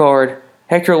undercard.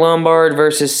 Hector Lombard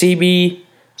versus CB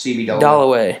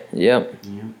Dalloway. Yep.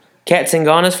 Kat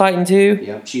Zingano's fighting too.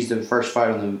 Yep. She's the first fight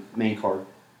on the main card.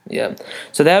 Yep.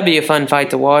 So that would be a fun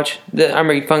fight to watch.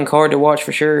 Fun card to watch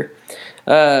for sure.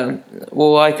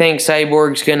 Well, I think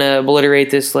Cyborg's gonna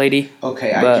obliterate this lady.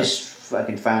 Okay, I just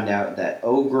fucking found out that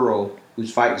old girl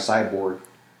who's fighting Cyborg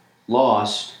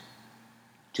lost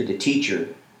to the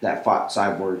teacher that fought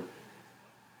Cyborg.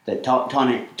 That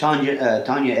Tanya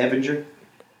Evinger.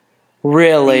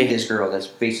 Really? This girl that's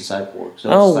facing Cyborg.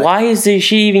 So why is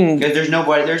she even? Because there's no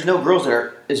girls that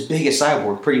are as big as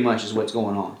Cyborg. Pretty much is what's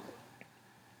going on.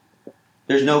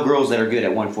 There's no girls that are good at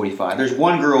 145. There's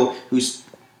one girl who's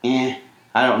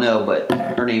I don't know, but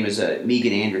her name is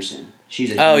Megan Anderson.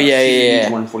 She's a huge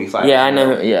 145. Yeah, I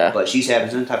know. Yeah, but she's having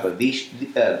some type of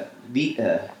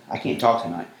I can't talk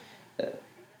tonight.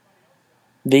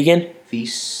 Vegan?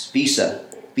 Visa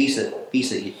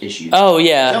issues. Oh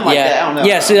yeah, something like that. I don't know.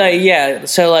 Yeah,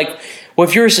 so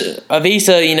if you're a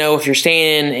visa, if you're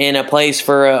staying in a place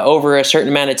for over a certain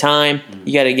amount of time,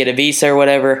 you got to get a visa or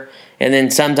whatever, and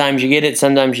then sometimes you get it,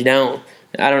 sometimes you don't.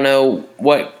 I don't know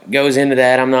what goes into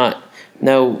that. I'm not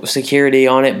no security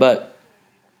on it, but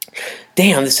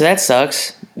damn, so that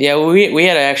sucks. Yeah, we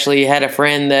had actually had a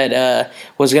friend that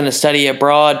was going to study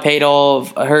abroad, paid all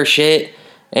of her shit,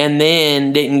 and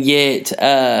then didn't get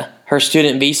her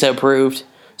student visa approved,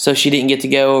 so she didn't get to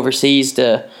go overseas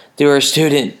to do her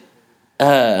student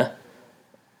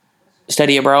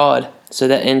study abroad. So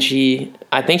that, and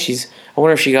I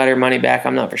wonder if she got her money back.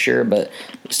 I'm not for sure, but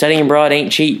studying abroad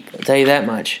ain't cheap. I'll tell you that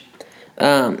much.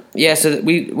 So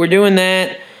we're doing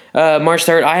that. March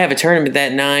 3rd, I have a tournament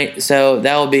that night, so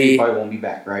that'll be... So you probably won't be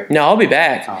back, right? No, I'll be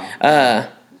back. Oh.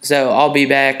 So I'll be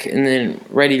back and then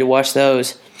ready to watch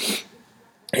those.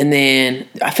 And then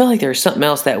I feel like there's something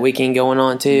else that weekend going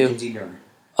on too.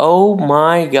 Oh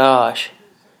my gosh.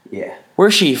 Yeah.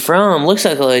 Where's she from? Looks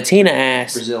like a Latina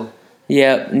ass. Brazil.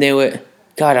 Yep, knew it.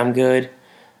 God, I'm good.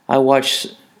 I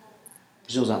watched...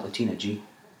 Brazil's not Latina, G.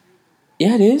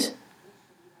 Yeah, it is.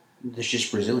 It's just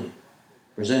Brazilian.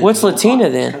 Brazilian. What's Latina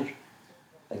then?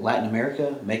 Like Latin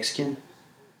America, Mexican.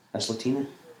 That's Latina.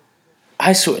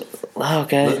 I swear.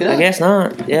 Okay, I guess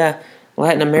not. Yeah,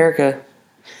 Latin America.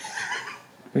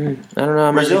 I don't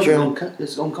know. Brazil's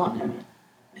its own continent.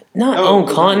 Not own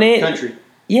continent. Country.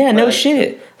 Yeah, no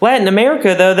shit. Latin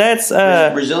America though. That's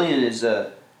Brazilian is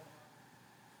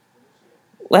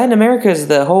Latin America is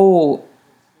the whole.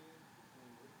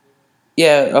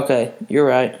 Yeah. Okay, you're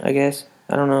right. I guess.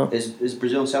 I don't know. Is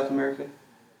Brazil in South America?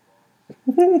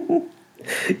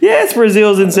 Yes,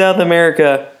 Brazil's in South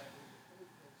America.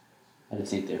 I had to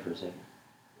think there for a second.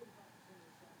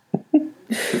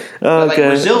 Okay.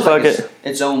 Brazil's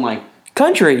its own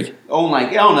country. I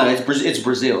don't know. It's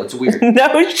Brazil. It's weird.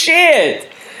 No shit.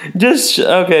 Just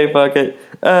okay. Fuck it.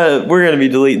 We're gonna be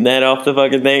deleting that off the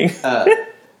fucking thing.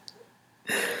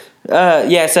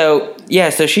 So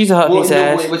she's a hot piece of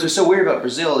ass. What's so weird about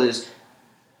Brazil is,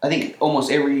 I think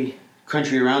almost every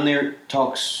country around there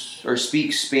talks or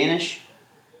speaks Spanish.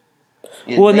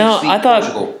 Well, no, I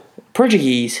thought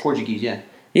Portuguese. Portuguese, yeah.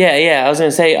 Yeah. I was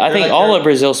gonna say I think all of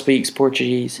Brazil speaks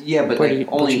Portuguese. Yeah, but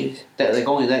only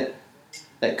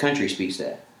that country speaks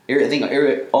that. I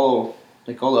think all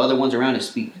Like all the other ones around us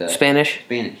speak Spanish.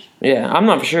 Spanish. Yeah, I'm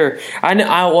not for sure. I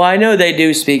know they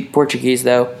do speak Portuguese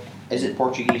though. Is it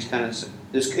Portuguese kind of?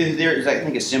 I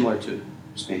think it's similar to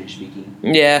Spanish speaking.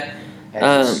 Yeah.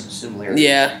 Has similarities.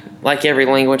 Yeah, like every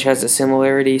language has the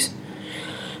similarities.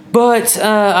 But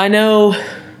I know.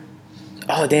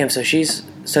 Oh damn! So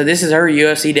this is her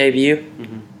UFC debut.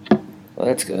 Mm-hmm. Well,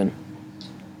 that's good.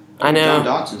 I know.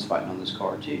 John Dodson's fighting on this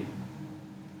card too.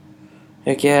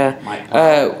 Heck yeah.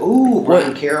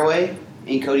 Brian Caraway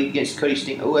against Cody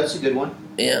Sting. Oh, that's a good one.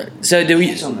 Yeah. So do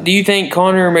you think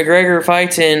Conor McGregor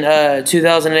fights in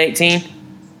 2018?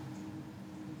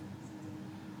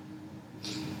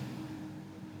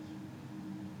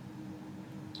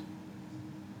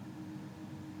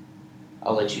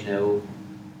 I'll let you know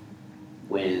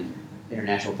when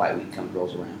International Fight Week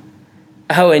rolls around.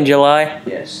 Oh, in July?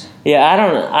 Yes. Yeah,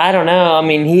 I don't know. I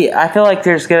mean, I feel like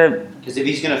there's because if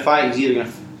he's gonna fight, he's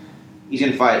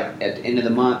gonna fight at the end of the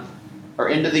month or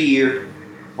end of the year,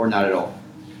 or not at all.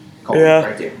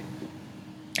 Right there.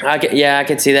 I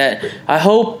could see that. I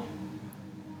hope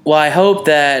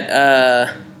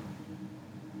that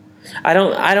I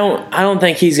don't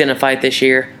think he's gonna fight this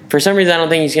year. For some reason, I don't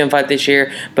think he's gonna fight this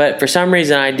year. But for some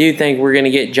reason, I do think we're gonna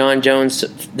get John Jones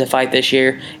to fight this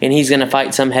year, and he's gonna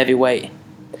fight some heavyweight.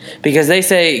 Because they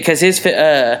say his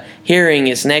hearing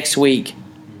is next week,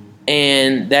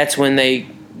 and that's when they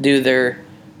do their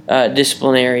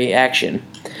disciplinary action.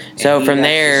 So from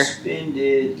there,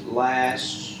 suspended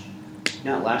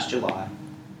not last July.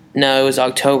 No, it was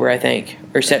October, I think,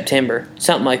 or September,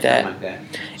 something like that.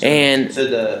 So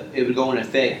it would go in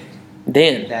effect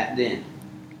then,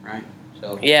 right?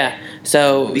 So yeah.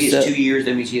 So if he has 2 years,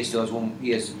 that means he still has one. He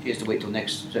has to wait till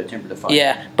next September to fight.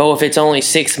 Yeah, but if it's only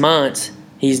 6 months,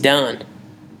 he's done,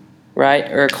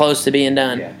 right, or close to being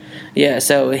done. Yeah.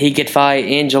 So he could fight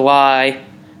in July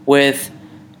with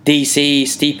DC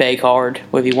Stipe card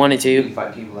if he wanted to. He could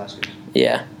fight Cain Velasquez.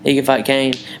 Yeah, he could fight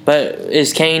Cain. But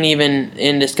is Cain even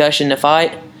in discussion to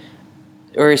fight,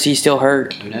 or is he still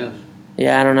hurt? Who knows?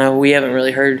 Yeah, I don't know. We haven't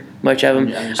really heard much of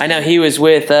him. I know he was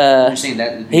with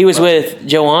with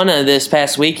Joanna this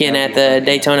past weekend at the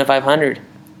Daytona 500.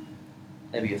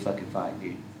 That'd be a fucking fight,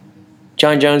 dude.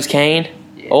 John Jones Cain?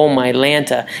 Yeah. Oh my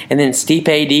Lanta. And then Stipe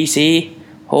DC?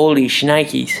 Holy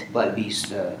shnikes. Black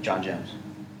Beast, John Jones.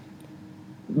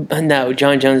 No,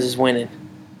 John Jones is winning.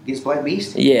 Against Black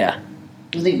Beast? Yeah.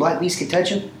 You think Black Beast could touch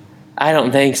him? I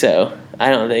don't think so.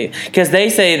 Because they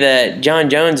say that John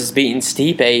Jones is beating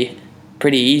Stipe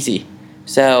pretty easy.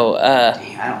 So,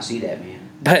 damn, I don't see that, man.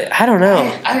 But I don't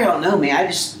know. I don't know,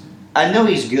 man. I know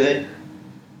he's good.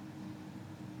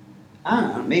 I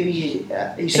don't know. Maybe he's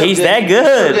that good. He's so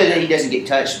good that he doesn't get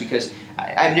touched, because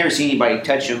I've never seen anybody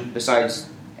touch him besides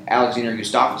Alexander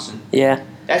Gustafsson. Yeah.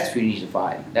 That's who he needs to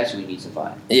fight.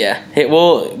 Yeah.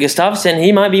 Well, Gustafsson,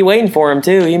 he might be waiting for him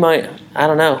too. He might. I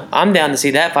don't know. I'm down to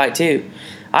see that fight too.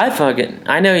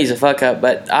 I know he's a fuck up,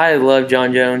 but I love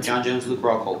John Jones. John Jones, Luke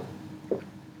Rockhold.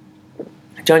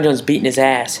 John Jones beating his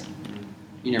ass.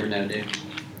 You never know, dude.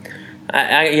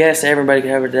 I guess everybody could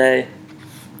have it today.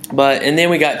 And then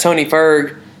we got Tony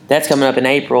Ferg. That's coming up in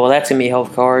April. That's going to be a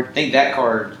health card. I think that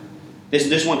card,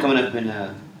 this one coming up in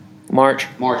March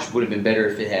would have been better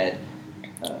if it had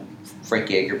Frank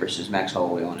Yeager versus Max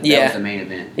Holloway on it. Yeah. That was the main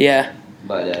event. Yeah.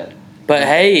 But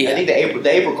hey. I think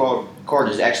the April card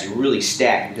is actually really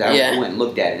stacked, because I went and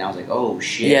looked at it and I was like, oh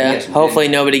shit. Yeah. Hopefully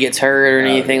nobody gets hurt or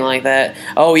anything like that.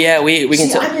 Oh yeah, we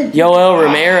can Yoel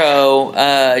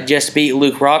Romero just beat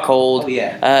Luke Rockhold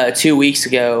 2 weeks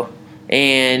ago.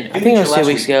 And I think it was 2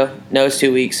 weeks ago. No, it's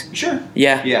 2 weeks. You sure?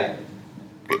 Yeah. Yeah.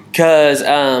 Because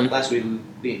last week we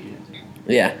beat you.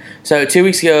 Yeah. So 2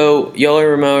 weeks ago, Yoel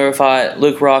Romero fought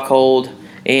Luke Rockhold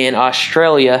in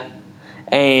Australia,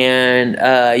 and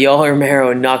Yoel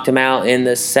Romero knocked him out in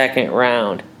the third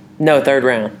round,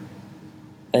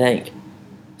 I think.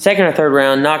 Second or third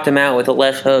round, knocked him out with a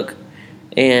left hook,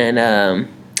 and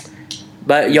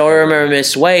but Yoel Romero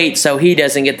missed weight, so he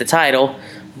doesn't get the title.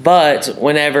 But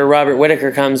whenever Robert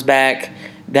Whittaker comes back,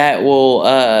 that will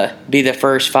be the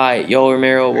first fight. Yoel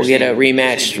Romero will get a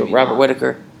rematch with Robert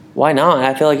Whittaker. Why not?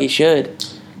 I feel like he should.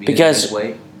 Because he missed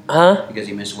weight? Huh? Because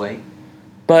he missed weight?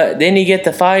 But didn't he get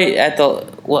the fight at the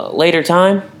later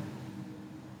time?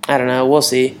 I don't know. We'll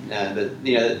see. No, but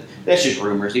that's just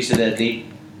rumors. He said that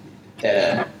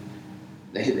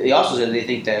they also said they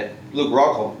think that Luke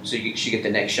Rockhold should get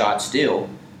the next shot still,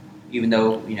 even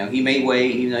though he made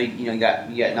weight, even though he got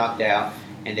knocked out.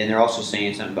 And then they're also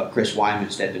saying something about Chris Weidman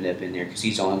stepping up in there, because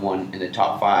he's the only one in the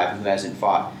top 5 who hasn't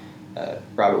fought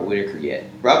Robert Whittaker yet.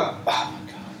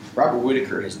 Robert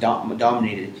Whittaker has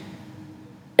dominated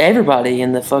everybody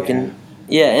in the fucking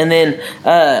Yeah, and then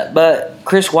but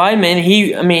Chris Weidman,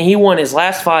 he won his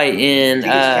last fight in. I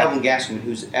think it's Calvin Gastelum,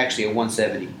 who's actually a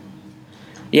 170.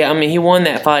 Yeah, he won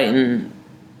that fight in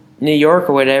New York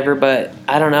or whatever, but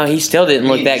I don't know. He still didn't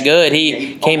look that good.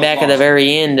 He came back at the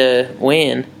very end to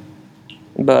win,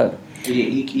 but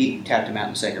he tapped him out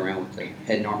in the second round with the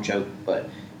head and arm choke. But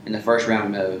in the first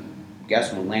round,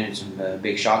 Gastelum landed some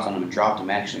big shots on him and dropped him.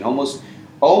 Actually,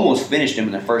 almost finished him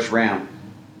in the first round,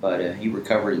 but he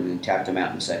recovered and then tapped him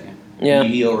out in the second. Yeah,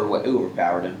 he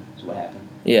overpowered him. Is what happened.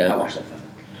 Yeah, I watched that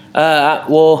fight.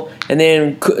 Well, and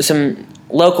then some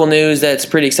local news that's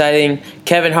pretty exciting.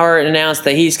 Kevin Hart announced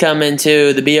that he's coming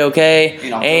to the BOK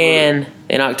in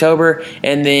October,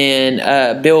 and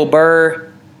then Bill Burr,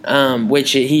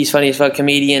 which he's funny as fuck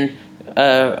comedian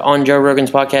on Joe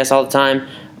Rogan's podcast all the time,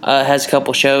 has a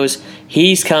couple shows.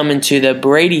 He's coming to the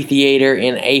Brady Theater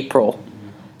in April,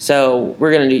 so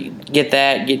we're gonna get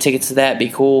tickets to that. Be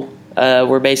cool.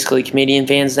 We're basically comedian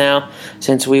fans now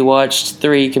since we watched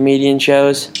 3 comedian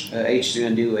shows. H is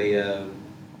gonna do a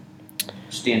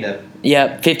stand up.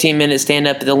 Yep, 15-minute stand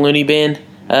up at the Looney Bin,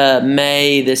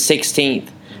 May the 16th.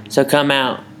 So come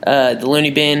out. The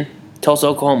Looney Bin, Tulsa,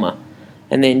 Oklahoma.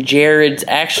 And then Jared's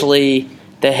actually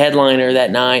the headliner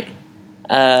that night.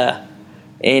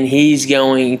 And he's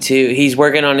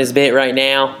working on his bit right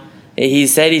now. He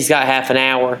said he's got half an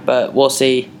hour, but we'll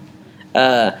see.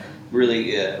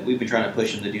 Really, we've been trying to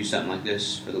push him to do something like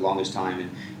this for the longest time, and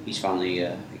he's finally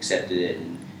accepted it.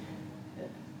 And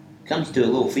comes to a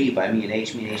little fee by me and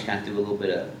H. Me and H kind of threw a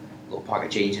little pocket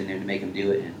change in there to make him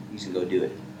do it, and he's gonna go do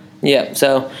it. Yeah,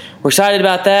 so we're excited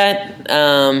about that.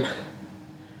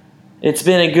 It's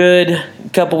been a good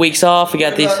couple weeks off. We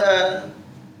got these.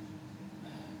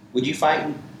 Would you fight?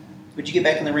 Would you get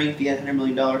back in the ring if you had $100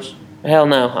 million? Hell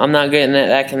no, I'm not getting that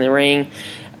back in the ring.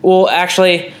 Well,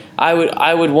 actually,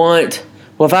 I would want.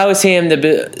 Well, if I was him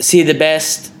to see the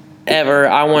best ever,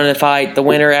 I want to fight the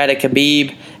winner out of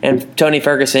Khabib and Tony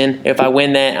Ferguson. If I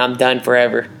win that, I'm done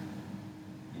forever.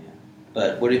 Yeah.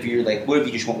 But what if you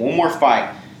just want one more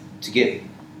fight to get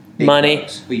big money?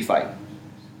 Bucks? Who you fight?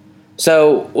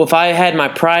 So if I had my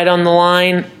pride on the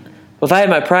line,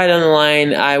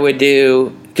 I would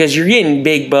do, because you're getting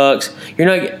big bucks.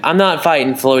 I'm not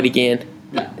fighting Floyd again.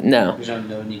 No. There's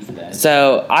no need for that.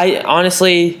 So I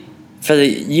honestly, for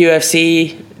the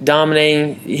UFC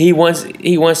dominating, he wants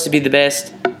to be the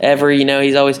best ever.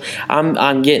 He's always.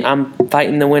 I'm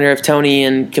fighting the winner of Tony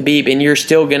and Khabib, and you're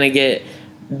still gonna get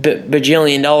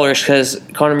bajillion dollars because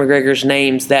Conor McGregor's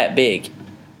name's that big.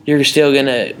 You're still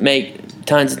gonna make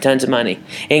tons and tons of money,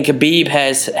 and Khabib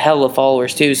has hella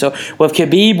followers too. So if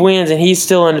Khabib wins and he's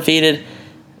still undefeated,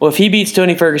 if he beats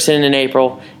Tony Ferguson in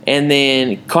April, and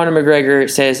then Conor McGregor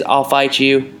says I'll fight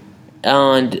you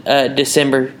on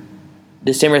December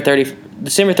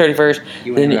 31st.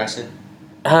 You want to I said?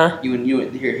 Huh?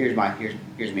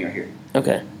 Here's me right here.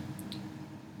 Okay.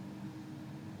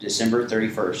 December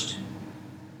 31st,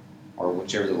 or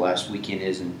whichever the last weekend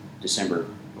is in December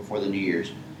before the New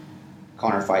Year's.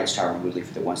 Conor fights Tyron Woodley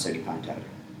for the 170-pound title.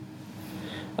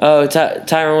 Oh,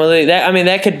 Tyron Woodley.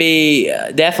 That could be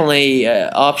definitely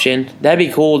an option. That'd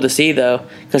be cool to see though,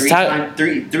 because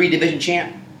three division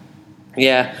champ.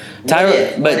 Yeah,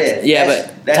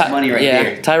 that's money right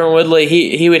there. Tyron Woodley,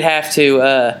 he would have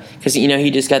to, because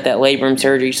he just got that labrum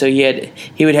surgery, so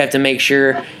he would have to make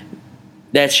sure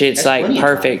that shit's like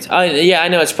perfect. I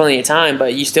know it's plenty of time,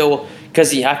 but you still,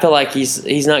 because I feel like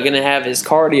he's not going to have his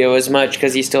cardio as much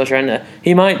because he's still trying to.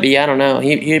 He might be. I don't know.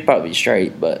 He'd probably be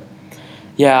straight, but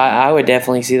yeah, I would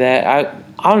definitely see that.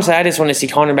 Honestly, I just want to see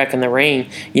Conor back in the ring.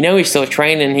 He's still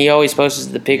training. He always posts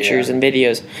the pictures and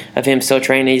videos of him still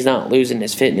training. He's not losing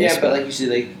his fitness. Yeah, but like you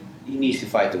said, he needs to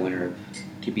fight the winner of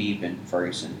Khabib and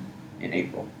Ferguson in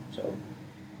April. So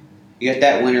you got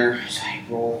that winner. It's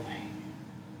April.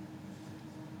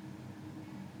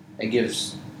 It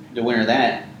gives the winner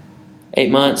that 8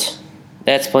 months.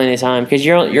 That's plenty of time because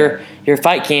your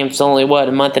fight camp's only what,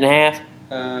 a month and a half.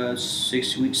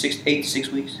 6 weeks, 8 to 6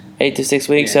 weeks. 8 to 6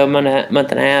 weeks, so a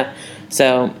month and a half.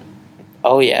 So,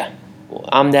 yeah,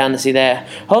 I'm down to see that.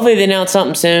 Hopefully they announce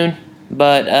something soon.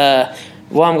 But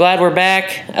I'm glad we're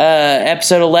back.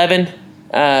 Episode 11.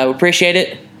 We appreciate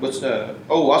it.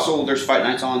 Also there's fight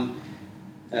nights on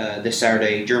this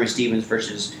Saturday. Jeremy Stevens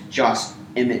versus Josh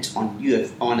Emmett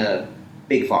on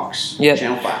Big Fox. Yep.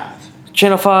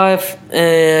 Channel 5,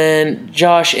 and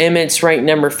Josh Emmett's ranked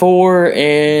number 4,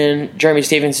 and Jeremy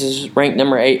Stevens is ranked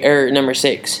number 8 or number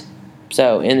 6.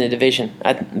 So in the division,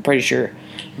 I'm pretty sure.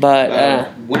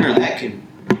 But winner of that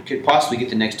could possibly get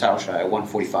the next title shot at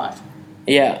 145.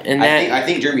 Yeah, and I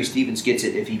think Jeremy Stevens gets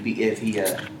it if he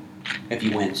if he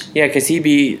wins. Yeah, because he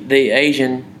beat the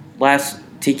Asian last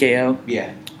TKO.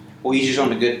 Yeah. Well, he's just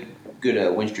on a good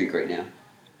win streak right now.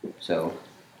 So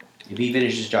if he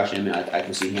finishes Josh Emmett, I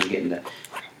can see him getting the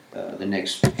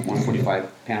next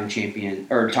 145-pound champion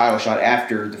or title shot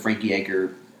after the Frankie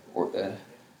Edgar or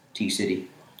T-City.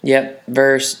 Yep.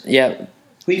 Yep.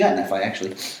 Who you got in that fight,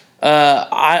 actually?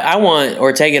 I want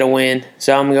Ortega to win,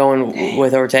 so I'm going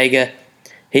with Ortega.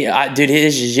 Dude,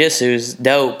 his jiu-jitsu is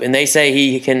dope, and they say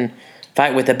he can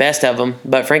fight with the best of them.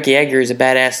 But Frankie Edgar is a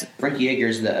badass. Frankie Edgar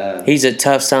is he's a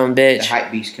tough son of a bitch. The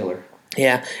hype beast killer.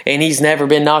 Yeah, and he's never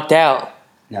been knocked out.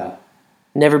 No.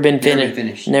 Never been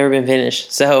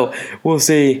finished. So we'll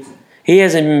see. He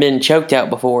hasn't been choked out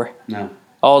before. No.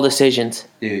 All decisions.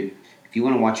 Dude, if you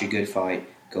want to watch a good fight,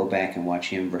 go back and watch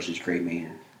him versus Gray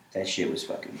Maynard. That shit was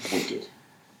fucking wicked.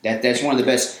 That's one of the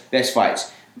best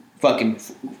fights. Fucking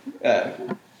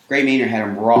Gray Maynard had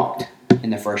him rocked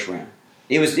in the first round.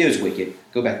 It was wicked.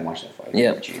 Go back and watch that fight.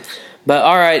 Yep. But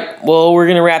all right, well, we're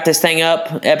gonna wrap this thing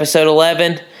up. Episode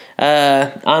 11.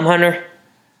 I'm Hunter.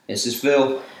 This is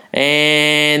Phil.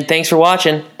 And thanks for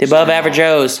watching. The Above Average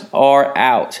Joes are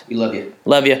out. We love you.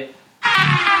 Love you.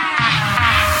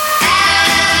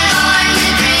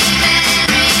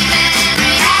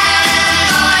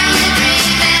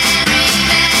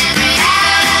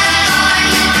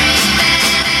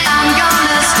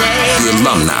 The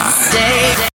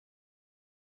alumni.